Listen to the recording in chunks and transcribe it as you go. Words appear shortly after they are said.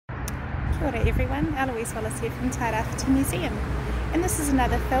Kia ora everyone, Eloise Wallace here from Tairāwhiti Museum, and this is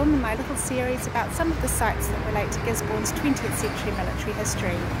another film in my little series about some of the sites that relate to Gisborne's 20th century military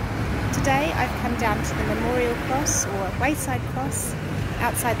history. Today I've come down to the Memorial Cross, or Wayside Cross,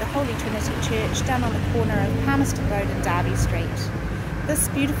 outside the Holy Trinity Church down on the corner of Palmerston Road and Derby Street. This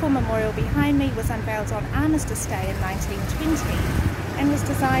beautiful memorial behind me was unveiled on Armistice Day in 1920 and was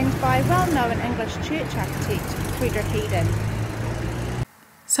designed by well-known English church architect Frederick Eden.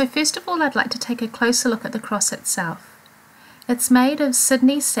 So first of all, I'd like to take a closer look at the cross itself. It's made of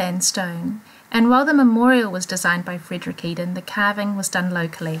Sydney sandstone, and while the memorial was designed by Frederick Eden, the carving was done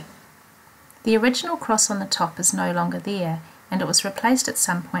locally. The original cross on the top is no longer there, and it was replaced at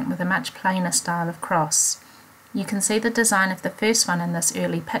some point with a much plainer style of cross. You can see the design of the first one in this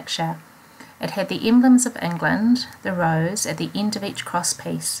early picture. It had the emblems of England, the rose, at the end of each cross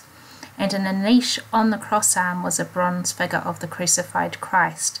piece, and in a niche on the cross arm was a bronze figure of the crucified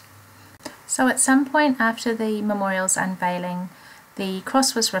Christ. So at some point after the memorial's unveiling, the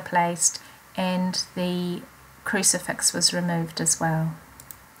cross was replaced and the crucifix was removed as well.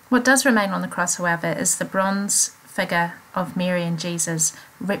 What does remain on the cross, however, is the bronze figure of Mary and Jesus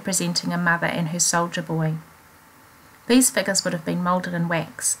representing a mother and her soldier boy. These figures would have been moulded in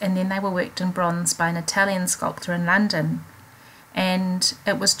wax, and then they were worked in bronze by an Italian sculptor in London. And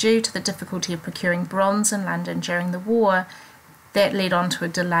it was due to the difficulty of procuring bronze in London during the war that led on to a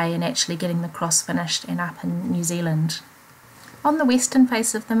delay in actually getting the cross finished and up in New Zealand. On the western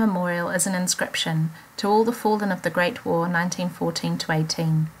face of the memorial is an inscription: "To all the fallen of the Great War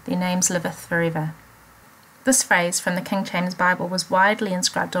 1914-18, their names liveth forever." This phrase from the King James Bible was widely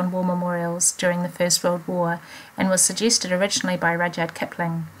inscribed on war memorials during the First World War and was suggested originally by Rudyard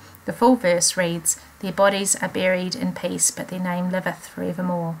Kipling. The full verse reads, "Their bodies are buried in peace, but their name liveth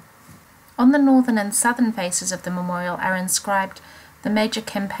forevermore." On the northern and southern faces of the memorial are inscribed the major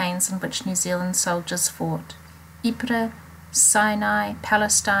campaigns in which New Zealand soldiers fought: Ypres, Sinai,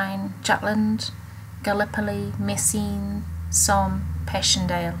 Palestine, Jutland, Gallipoli, Messines, Somme,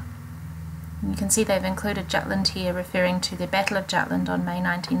 Passchendaele. You can see they've included Jutland here, referring to the Battle of Jutland on May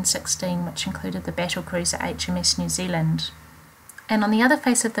 1916, which included the battle cruiser HMS New Zealand. And on the other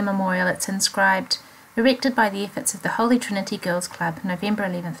face of the memorial it's inscribed, "Erected by the efforts of the Holy Trinity Girls Club, November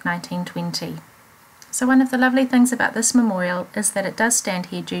 11th, 1920. So one of the lovely things about this memorial is that it does stand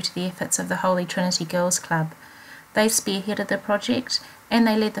here due to the efforts of the Holy Trinity Girls Club. They spearheaded the project and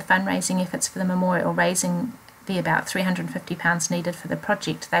they led the fundraising efforts for the memorial, raising the about £350 needed for the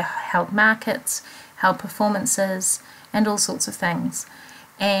project. They held markets, held performances and all sorts of things.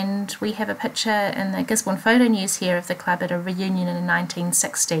 And we have a picture in the Gisborne Photo News here of the club at a reunion in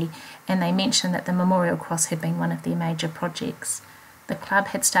 1960, and they mentioned that the Memorial Cross had been one of their major projects. The club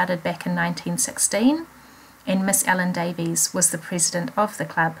had started back in 1916, and Miss Ellen Davies was the president of the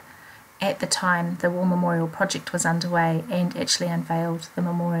club at the time the War Memorial Project was underway and actually unveiled the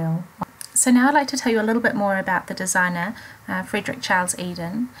memorial. So now I'd like to tell you a little bit more about the designer, Frederick Charles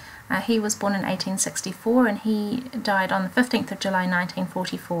Eden. He was born in 1864 and he died on the 15th of July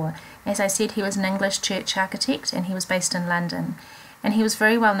 1944. As I said, he was an English church architect and he was based in London. And he was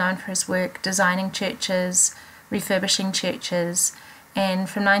very well known for his work designing churches, refurbishing churches, and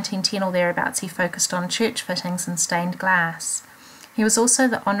from 1910 or thereabouts he focused on church fittings and stained glass. He was also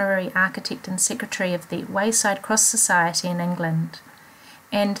the honorary architect and secretary of the Wayside Cross Society in England.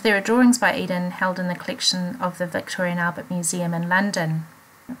 And there are drawings by Eden held in the collection of the Victoria and Albert Museum in London.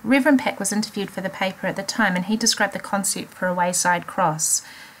 Reverend Pack was interviewed for the paper at the time and he described the concept for a wayside cross.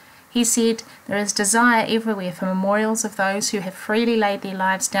 He said, "There is desire everywhere for memorials of those who have freely laid their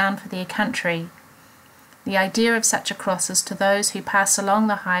lives down for their country. The idea of such a cross is to those who pass along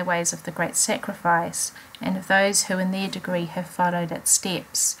the highways of the great sacrifice and of those who in their degree have followed its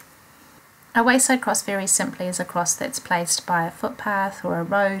steps." A wayside cross very simply is a cross that's placed by a footpath or a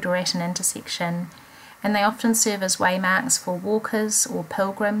road or at an intersection, and they often serve as waymarks for walkers or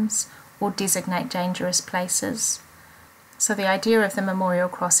pilgrims or designate dangerous places. So the idea of the memorial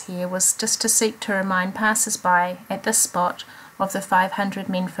cross here was just to seek to remind passers-by at this spot of the 500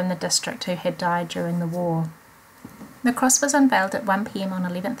 men from the district who had died during the war. The cross was unveiled at 1 p.m. on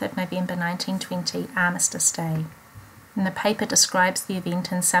 11th of November 1920, Armistice Day, and the paper describes the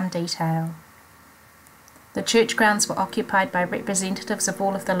event in some detail. The church grounds were occupied by representatives of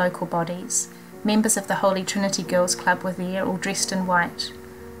all of the local bodies. Members of the Holy Trinity Girls Club were there, all dressed in white.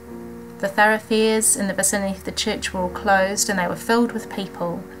 The thoroughfares in the vicinity of the church were all closed and they were filled with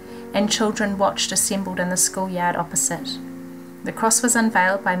people, and children watched assembled in the schoolyard opposite. The cross was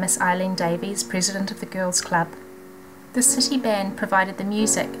unveiled by Miss Eileen Davies, president of the Girls Club. The city band provided the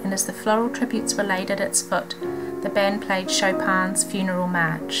music, and as the floral tributes were laid at its foot, the band played Chopin's Funeral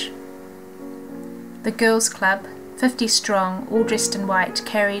March. The girls' club, 50 strong, all dressed in white,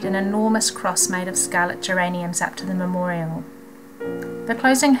 carried an enormous cross made of scarlet geraniums up to the memorial. The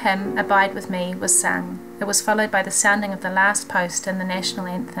closing hymn, Abide With Me, was sung. It was followed by the sounding of the last post and the national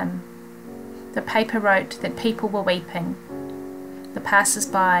anthem. The paper wrote that people were weeping, the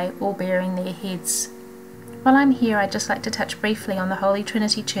passers-by all baring their heads. While I'm here, I'd just like to touch briefly on the Holy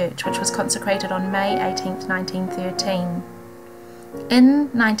Trinity Church, which was consecrated on May 18, 1913. In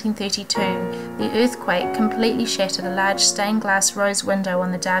 1932, the earthquake completely shattered a large stained glass rose window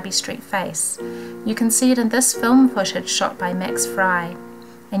on the Derby Street face. You can see it in this film footage shot by Max Fry,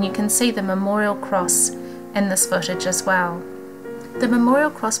 and you can see the memorial cross in this footage as well. The memorial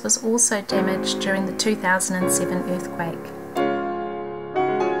cross was also damaged during the 2007 earthquake.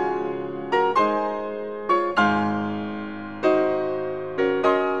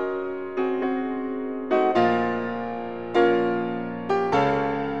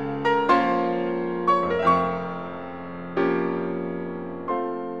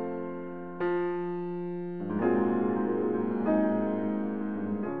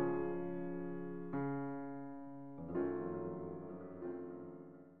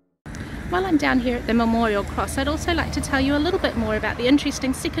 While I'm down here at the Memorial Cross, I'd also like to tell you a little bit more about the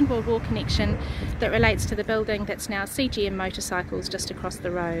interesting Second World War connection that relates to the building that's now CGM Motorcycles just across the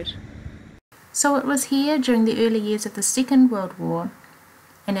road. So it was here during the early years of the Second World War,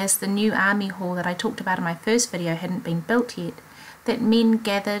 and as the new army hall that I talked about in my first video hadn't been built yet, that men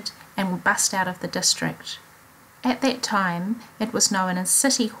gathered and were bussed out of the district. At that time, it was known as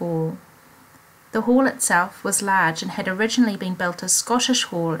City Hall. The hall itself was large and had originally been built as Scottish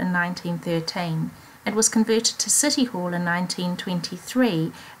Hall in 1913. It was converted to City Hall in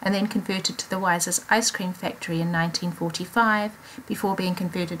 1923 and then converted to the Wise's Ice Cream Factory in 1945 before being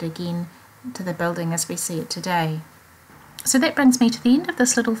converted again to the building as we see it today. So that brings me to the end of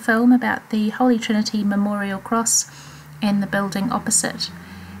this little film about the Holy Trinity Memorial Cross and the building opposite.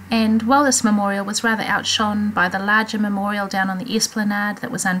 And while this memorial was rather outshone by the larger memorial down on the Esplanade that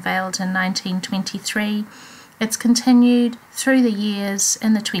was unveiled in 1923, it's continued through the years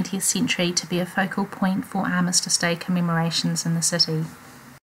in the 20th century to be a focal point for Armistice Day commemorations in the city.